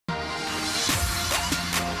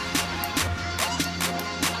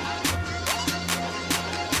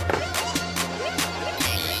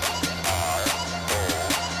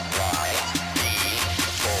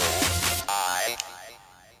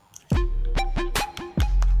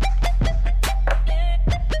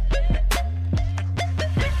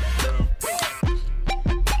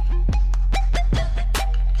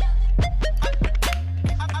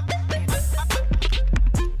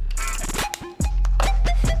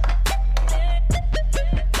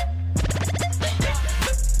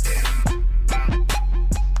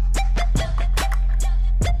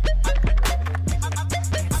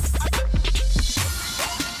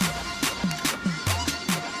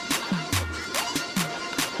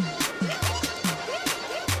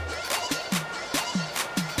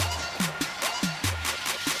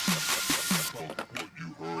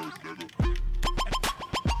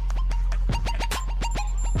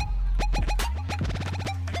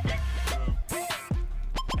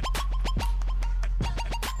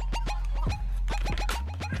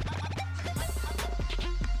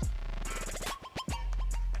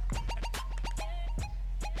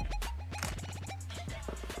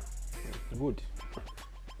Good.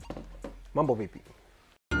 Mambo vipi?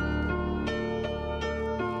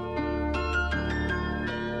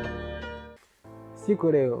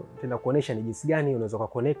 Siku leo tenda kuonesha ni jinsi gani unaweza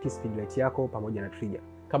kuconnect speedlight yako pamoja na trigger.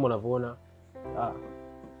 Kama unavyoona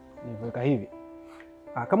niliweka hivi.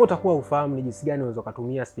 Kama utakuwa ufahamu ni jinsi gani unaweza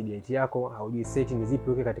kutumia speedlight yako, haujui setting zipi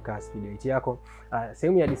uweke katika speedlight yako,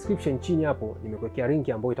 sehemu ya description chini hapo nimekuwekea link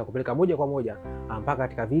ambayo itakupeleka moja kwa moja mpaka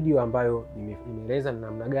katika video ambayo nimeeleza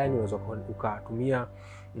namna gani unaweza ukatumia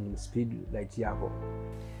speedlight yako.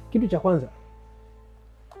 Kitu cha kwanza,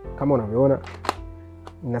 kama unavyoona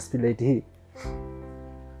na speedlight hii,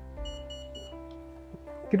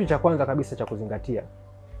 kitu cha kwanza kabisa cha kuzingatia,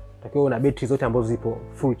 takiwa una betri zote ambazo zipo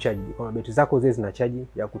full charge. Kama betri zako zile zina charge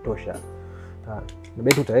ya kutosha, na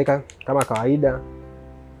betri utaweka kama kawaida,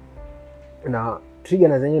 na trigger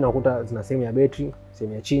na zenyewe unakuta zina sehemu ya betri,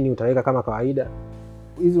 sehemu ya chini utaweka kama kawaida.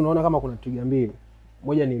 Hizi unaona kama kuna trigger mbili,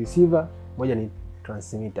 moja ni receiver, moja ni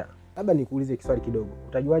transmitter. Labda nikuulize kiswali kidogo,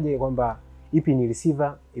 utajuaje kwamba ipi ni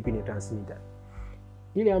receiver, ipi ni transmitter?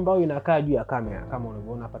 Ile ambayo inakaa juu ya kamera, kama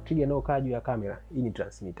unavyoona hapa, trigger inayokaa juu ya kamera, hii ni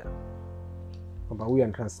transmitter, kwamba huyu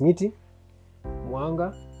ana transmit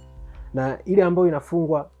mwanga, na ile ambayo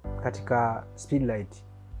inafungwa katika speedlight,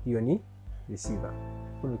 hiyo ni receiver.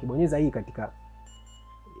 Kuna nikibonyeza hii katika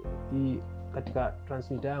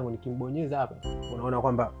transmitter yangu, nikimbonyeza hapa, unaona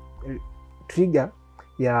kwamba trigger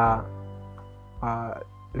ya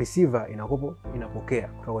receiver inapokea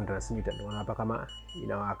kutoka kwa transmitter, ndio hapa kama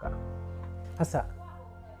inawaka. Sasa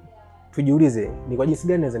tujiulize, ni kwa jinsi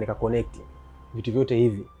gani naweza nika-connect vitu vyote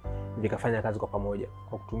hivi vikafanya kazi kwa pamoja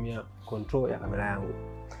kwa kutumia control ya kamera yangu.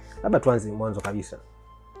 Labda tuanze mwanzo kabisa.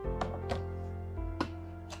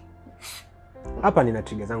 Hapa nina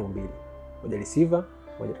trigger zangu mbili, moja receiver,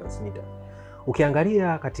 moja transmitter.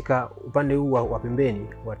 Ukiangalia katika upande huu wa pembeni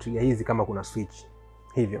wa trigger hizi, kama kuna switch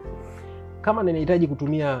hivyo, kama ninahitaji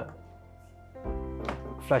kutumia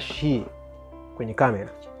flash hii kwenye kamera,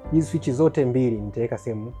 hizi switch zote mbili nitaweka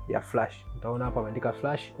sehemu ya flash. Utaona hapa ameandika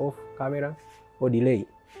flash off camera au delay.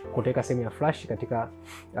 Kutaweka sehemu ya flash katika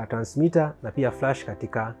transmitter na pia flash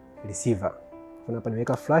katika receiver. Kuna hapa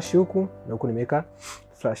nimeweka flash huku na huku nimeweka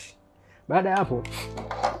flash. Baada ya hapo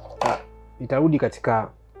nitarudi katika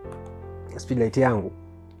speedlight yangu.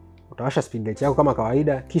 Utawasha speedlight yako kama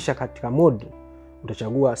kawaida, kisha katika mode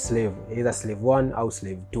utachagua slave, either slave 1 au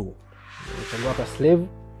slave 2. Utachagua hapa slave.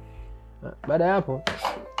 Baada ya hapo,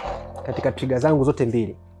 katika trigger zangu zote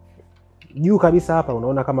mbili, juu kabisa hapa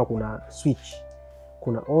unaona kama kuna switch,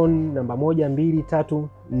 kuna on namba 1, 2, 3,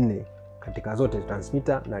 4 katika zote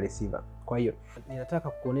transmitter na receiver. Kwa hiyo ninataka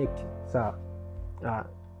kuconnect sawa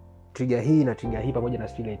trigger hii na trigger hii pamoja na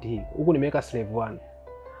speedlight hii. Huku nimeweka slave 1.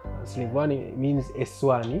 Slave 1 means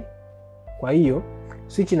S1. Kwa hiyo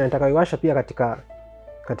switch nitakayoiwasha pia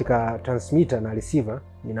katika transmitter na receiver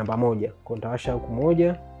ni namba 1. Kwa nitawasha huku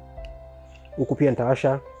 1, huku pia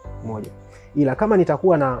nitawasha 1. Ila kama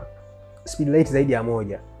nitakuwa na speedlight zaidi ya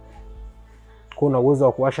 1, kuna uwezo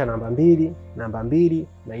wa kuwasha namba 2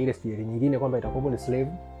 na ile speedlight nyingine kwamba itakuwa ni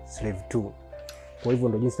slave 2. Kwa hivyo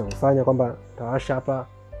ndio jinsi ninafanya, kwamba nitawasha hapa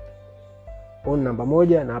on namba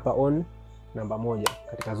 1 na hapa on namba 1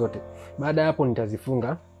 katika zote. Baada ya hapo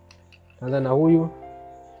nitazifunga. Anza na huyu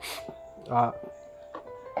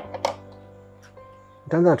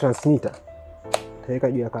nitaanza na transmitter,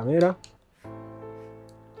 nitaweka juu ya kamera.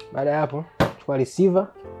 Baada ya hapo chukua receiver,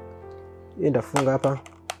 nitafunga hapa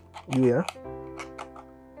juu ya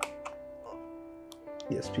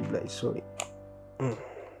speedlight, sorry.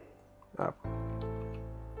 Hapa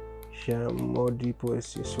kisha mode ipo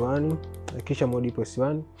S1, na kisha mode ipo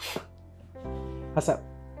S1. Sasa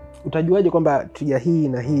utajuaje kwamba trigger hii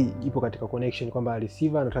na hii ipo katika connection, kwamba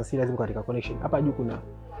receiver na transmitter zipo katika connection? Hapa juu kuna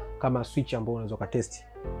kama switch ambayo unaweza ukatest.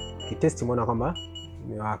 Ukitest umeona kwamba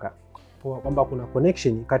imewaka, kwamba kuna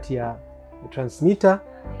connection kati ya transmitter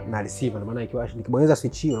na receiver. Na maana ikiwa nikibonyeza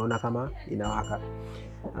switch hii unaona kama inawaka.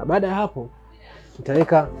 Baada ya hapo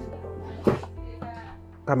nitaweka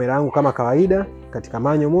kamera yangu kama kawaida katika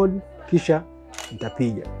manual mode, kisha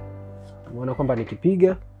nitapiga. Umeona kwamba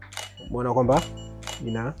nikipiga, umeona kwamba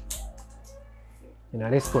ina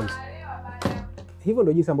response. Hivyo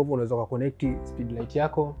ndio jinsi ambavyo unaweza kuconnect speedlight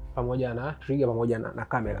yako pamoja na trigger pamoja na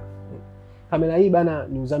kamera. Kamera hii bana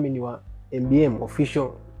ni udhamini wa MBM official.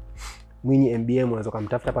 Mwinyi MBM, unaweza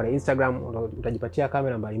kumtafuta pale Instagram, utajipatia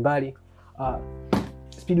kamera mbalimbali.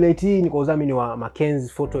 Speedlight hii ni kwa udhamini wa Mackenzie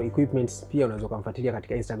Photo Equipment, pia unaweza kumfuatilia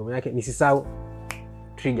katika Instagram yake. Nisisahau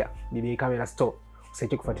Trigger BB Camera Store.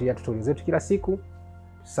 Usiache kufuatilia tutorial zetu kila siku.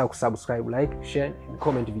 Usisahau kusubscribe, like, share and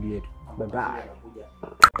comment video yetu. Bye bye.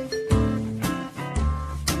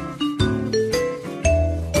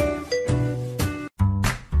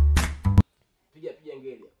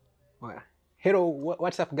 Hello,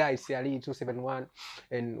 what's up guys? Ali271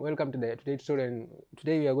 and welcome to today's tutorial. And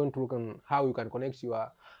today we are going to look on how you can connect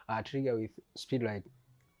your trigger with speedlight.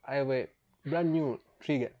 I have a brand new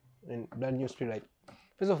trigger and brand new speedlight.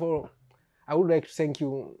 First of all, I would like to thank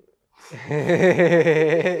you.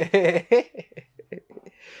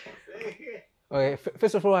 Okay,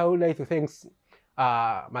 first of all, I would like to thank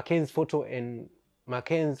Mackenz's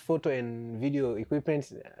photo and video equipment.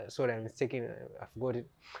 Sorry, I'm mistaken, I forgot it.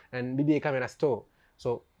 And BBA camera store.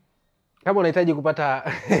 So kama unahitaji kupata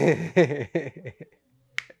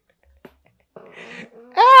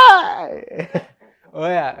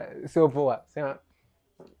oya, sio poa. Sema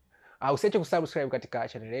usiache kusubscribe katika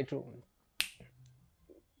channel yetu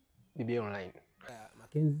BBA online.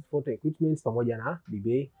 Mackenz's photo equipment pamoja na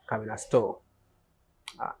BBA camera store.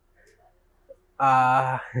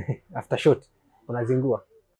 After shot unazingua.